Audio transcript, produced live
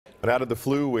But out of the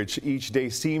flu, which each day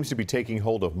seems to be taking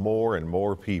hold of more and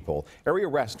more people, area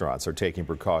restaurants are taking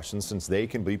precautions since they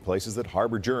can be places that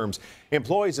harbor germs.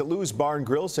 Employees at Lou's Bar and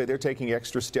Grill say they're taking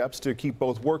extra steps to keep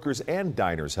both workers and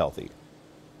diners healthy.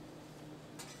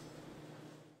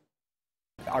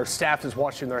 Our staff is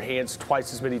washing their hands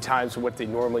twice as many times as what they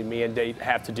normally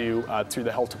have to do through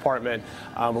the health department.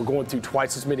 We're going through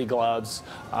twice as many gloves.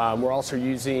 We're also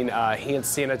using hand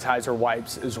sanitizer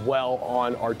wipes as well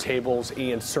on our tables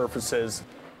and surfaces.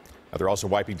 They're also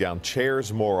wiping down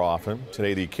chairs more often.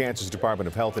 Today, the Kansas Department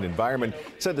of Health and Environment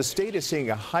said the state is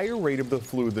seeing a higher rate of the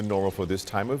flu than normal for this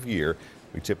time of year.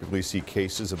 We typically see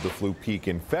cases of the flu peak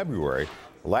in February.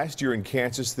 Last year in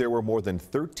Kansas, there were more than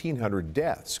 1,300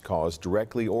 deaths caused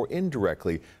directly or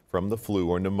indirectly from the flu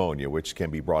or pneumonia, which can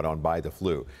be brought on by the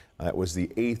flu. That was the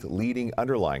 8th leading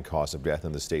underlying cause of death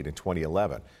in the state in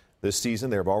 2011. This season,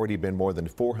 there have already been more than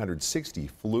 460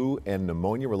 flu and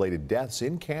pneumonia-related deaths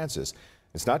in Kansas.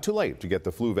 It's not too late to get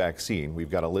the flu vaccine.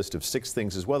 We've got a list of 6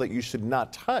 things as well that you should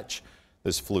not touch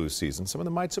this flu season. Some of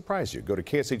them might surprise you. Go to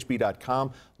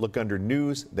KSHB.com, look under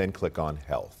News, then click on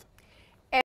Health.